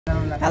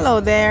Hello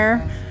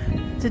there.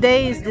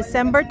 Today is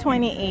December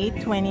 28,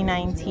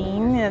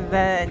 2019.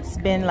 It's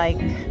been like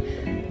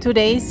 2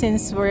 days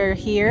since we're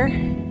here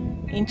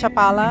in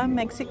Chapala,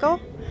 Mexico.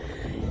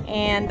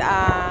 And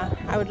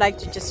I would like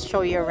to just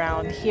show you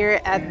around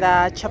here at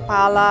the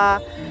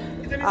Chapala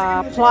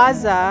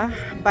Plaza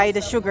by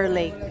the Sugar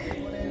Lake.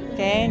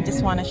 Okay,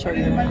 just want to show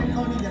you around.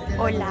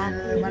 Hola.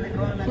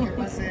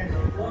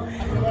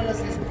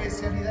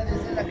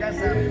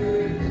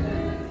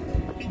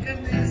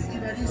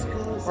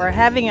 We're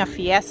having a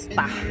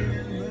fiesta.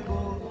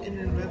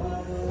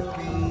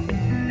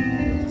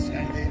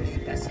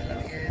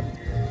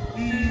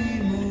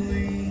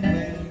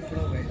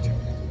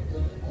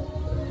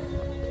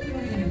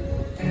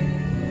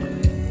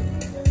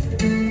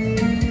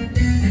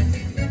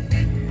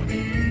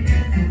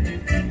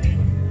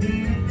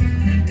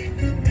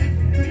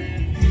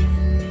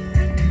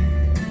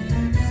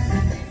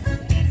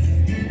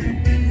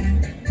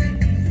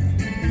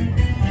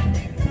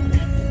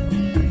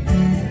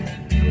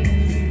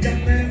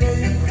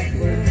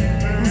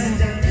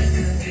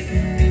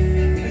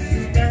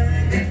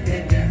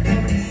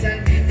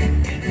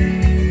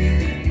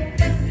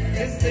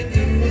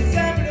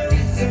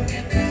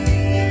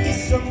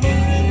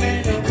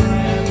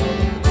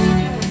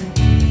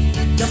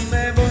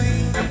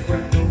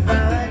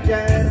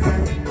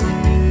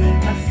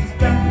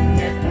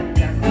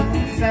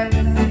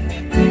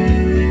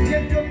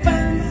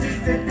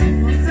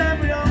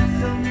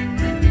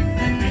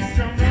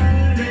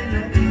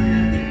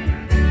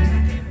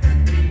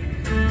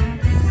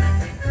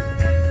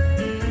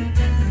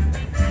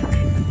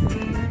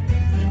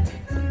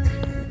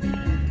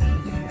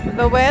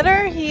 The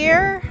weather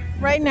here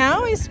right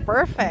now is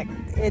perfect.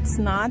 It's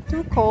not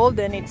too cold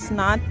and it's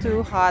not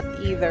too hot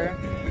either.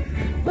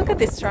 Look at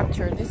this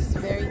structure. This is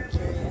very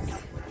curious.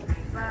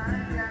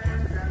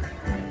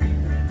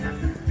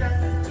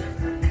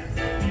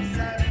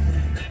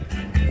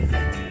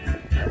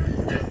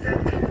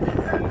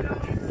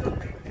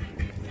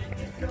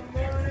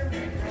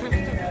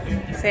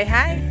 Say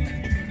hi.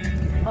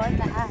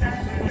 Hola.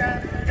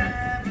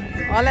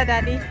 Hola,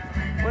 Daddy.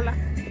 Hola,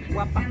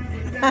 guapa.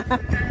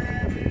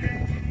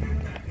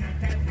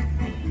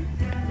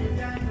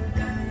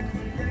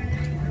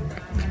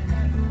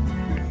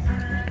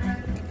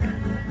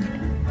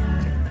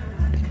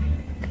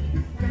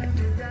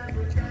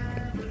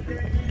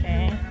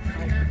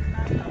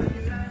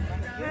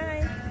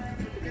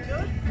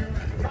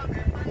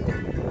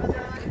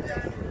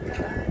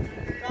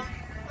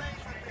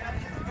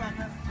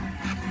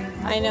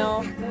 I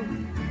know. I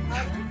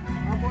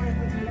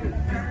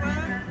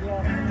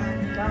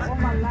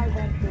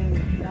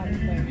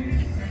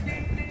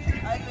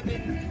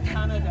live in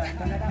Canada.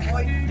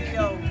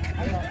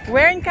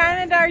 Where in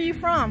Canada are you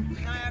from?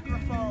 Niagara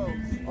Falls.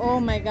 Oh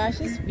my gosh,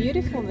 it's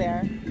beautiful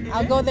there.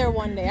 I'll go there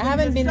one day. I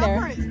haven't been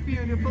there. It's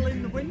beautiful.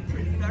 In the winter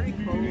it's very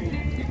cold.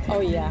 Oh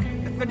yeah.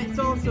 But it's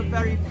also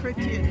very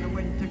pretty in the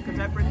winter because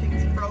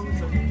everything's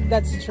frozen.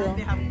 That's true. And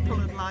they have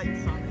coloured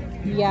lights on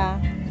it.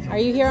 Yeah. Are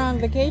you here on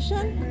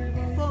vacation?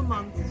 4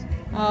 months.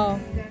 Oh.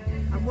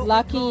 I'm what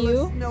Lucky we call you.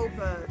 a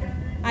snowbird.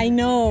 I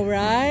know,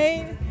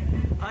 right?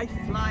 I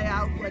fly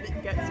out when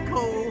it gets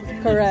cold.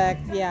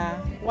 Correct, yeah.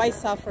 Why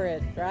suffer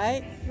it,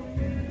 right?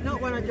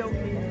 Not when I don't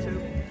need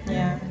to.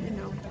 Yeah. You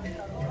know.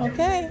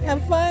 Okay,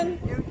 have fun.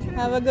 You too.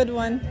 Have a good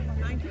one.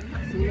 Thank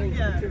you.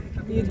 Yeah.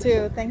 You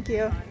too, thank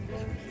you.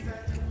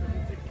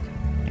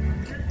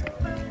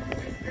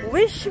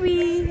 Wish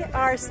we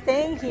are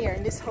staying here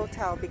in this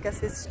hotel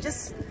because it's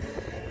just,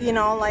 you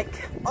know,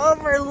 like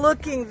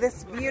overlooking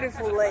this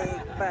beautiful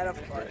lake. But of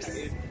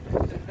course,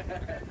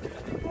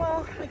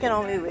 well, we can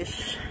only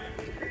wish.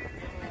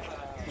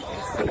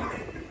 Let's see.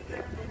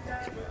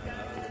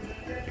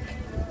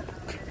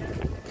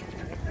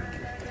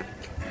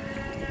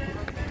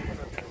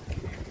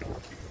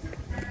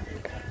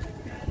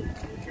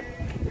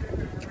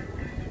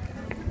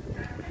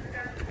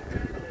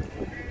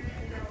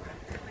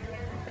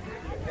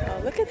 Oh,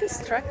 look at this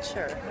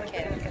structure.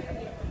 Okay.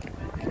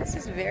 This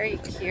is very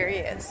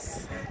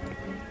curious.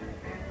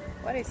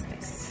 What is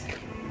this?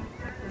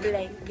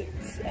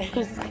 Blankets.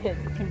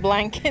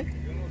 Blanket?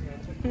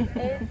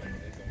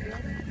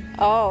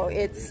 Oh,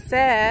 it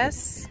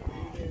says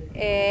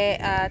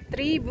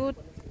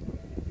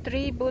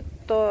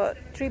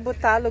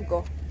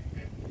tributalogo.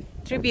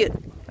 Tribute.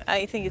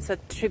 I think it's a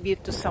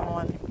tribute to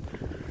someone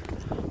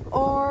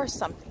or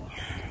something.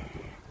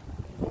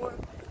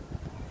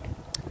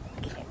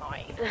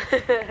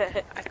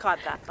 I caught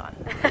that on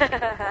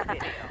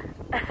video.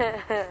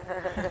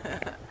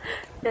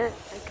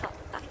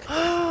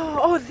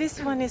 Oh, this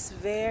one is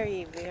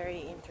very, very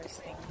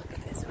interesting. Look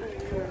at this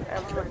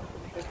one.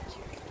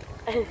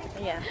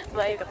 Yeah,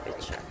 take a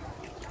picture.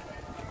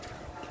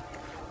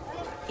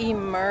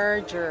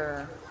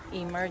 Emerger.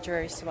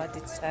 Emerger is what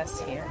it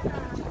says here.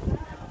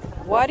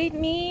 What it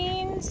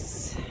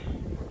means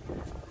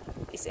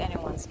is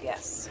anyone's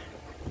guess.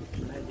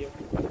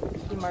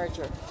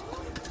 Emerger.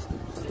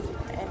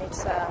 And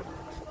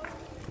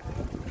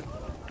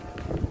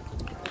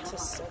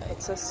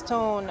it's a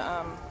stone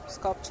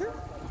sculpture.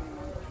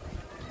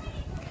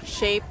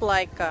 shaped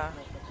like a,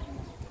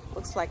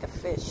 looks like a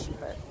fish,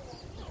 but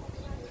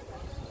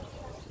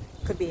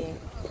could be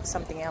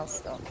something else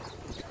though.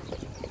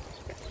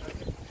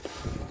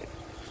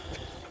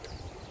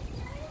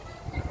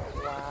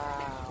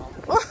 Wow.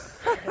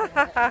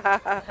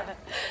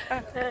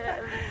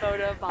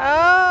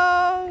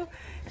 Oh,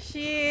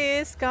 she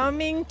is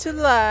coming to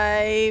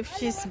life.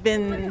 She's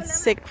been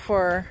sick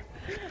for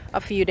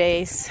a few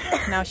days.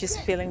 Now she's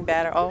feeling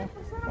better. Oh,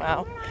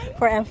 wow.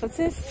 For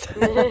emphasis.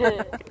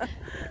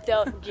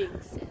 Don't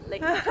jinx it.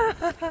 Like,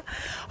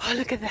 oh,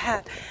 look at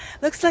that.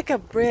 Looks like a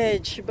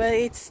bridge, but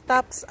it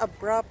stops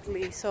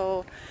abruptly.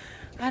 So,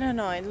 I don't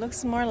know. It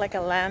looks more like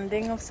a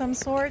landing of some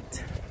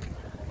sort.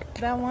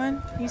 That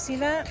one. You see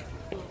that?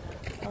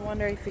 I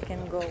wonder if we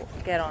can go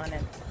get on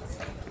it.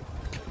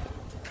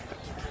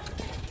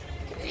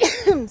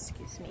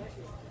 Excuse me.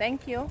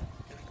 Thank you.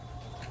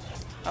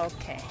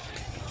 Okay.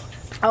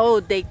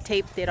 Oh, they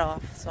taped it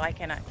off, so I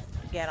cannot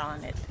get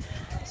on it.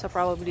 So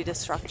probably the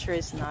structure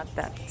is not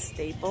that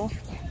stable.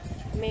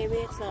 maybe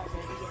it's not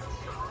ready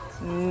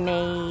yet.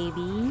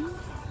 Maybe.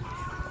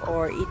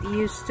 Or it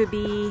used to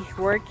be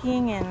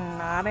working and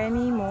not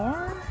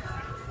anymore.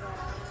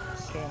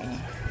 Okay.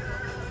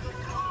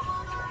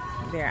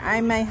 There.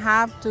 I might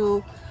have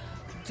to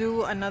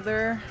do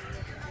another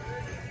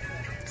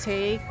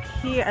take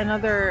here,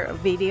 another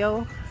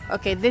video.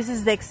 Okay, this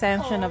is the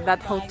extension of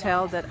that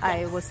hotel that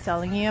I was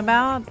telling you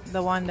about.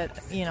 The one that,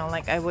 you know,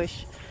 like I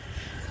wish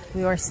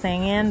we were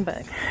staying in,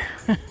 but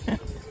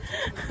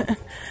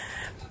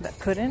but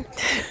couldn't.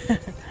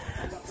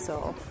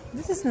 So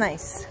this is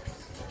nice.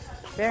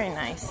 Very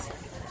nice.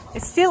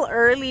 It's still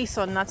early,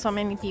 so not so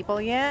many people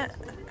yet,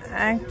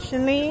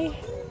 actually.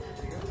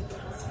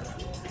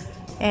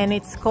 And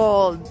it's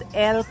called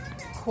El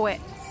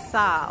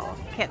Quetzal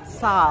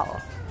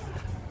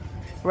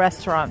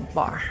Restaurant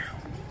Bar.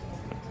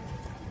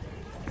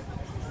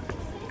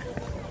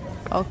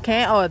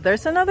 Okay, oh,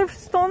 there's another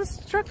stone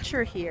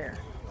structure here.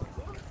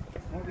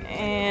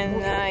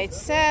 And it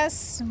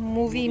says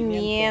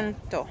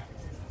movimiento.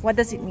 What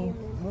does it mean?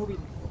 Moving.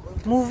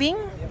 Moving?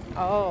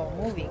 Oh,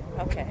 moving.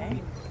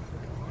 Okay.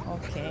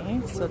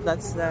 Okay, so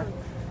that's the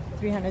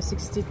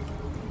 360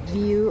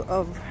 view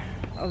of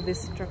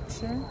this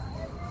structure.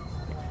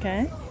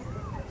 Okay.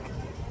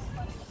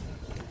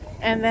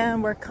 And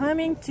then we're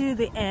coming to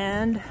the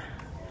end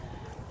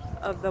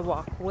of the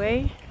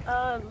walkway. Look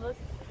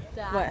at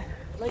that. What?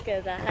 Look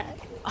at that.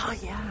 Oh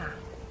yeah.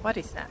 What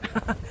is that?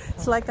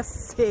 It's like a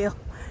sail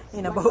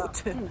in a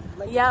boat. Yeah,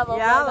 but Yeah, what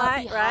about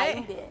right,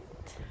 behind right? it?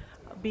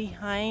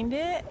 Behind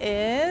it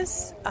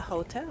is a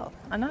hotel.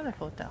 Another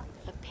hotel.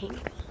 A pink.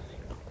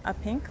 A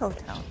pink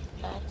hotel.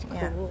 That's cool.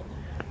 Yeah.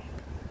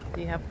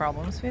 Do you have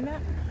problems with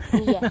that?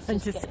 Yes, I'm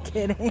just just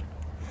kidding.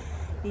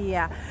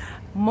 Yeah.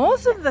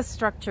 Most of the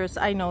structures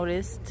I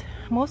noticed,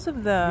 most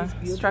of the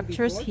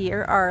structures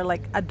here are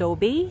like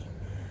adobe.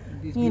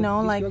 You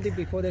know, like building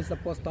before there's a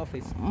post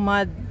office.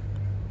 Mud.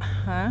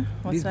 Huh?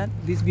 What's that?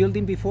 This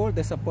building before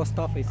there's a post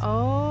office.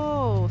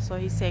 Oh, so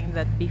he's saying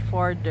that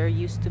before there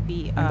used to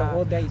be In the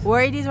old days.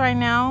 where it is right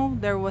now,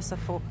 there was a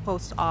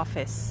post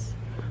office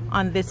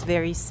on this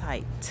very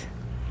site.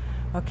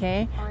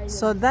 Okay,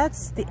 so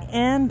that's the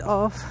end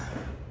of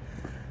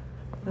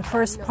the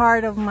first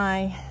part of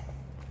my,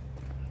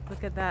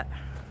 look at that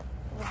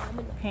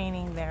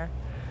painting there.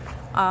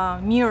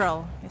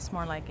 Mural is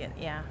more like it,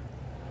 yeah.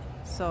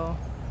 So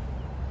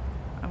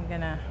I'm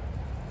gonna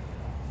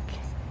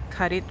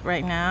cut it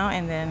right now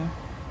and then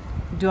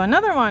do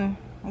another one.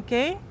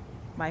 Okay,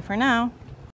 bye for now.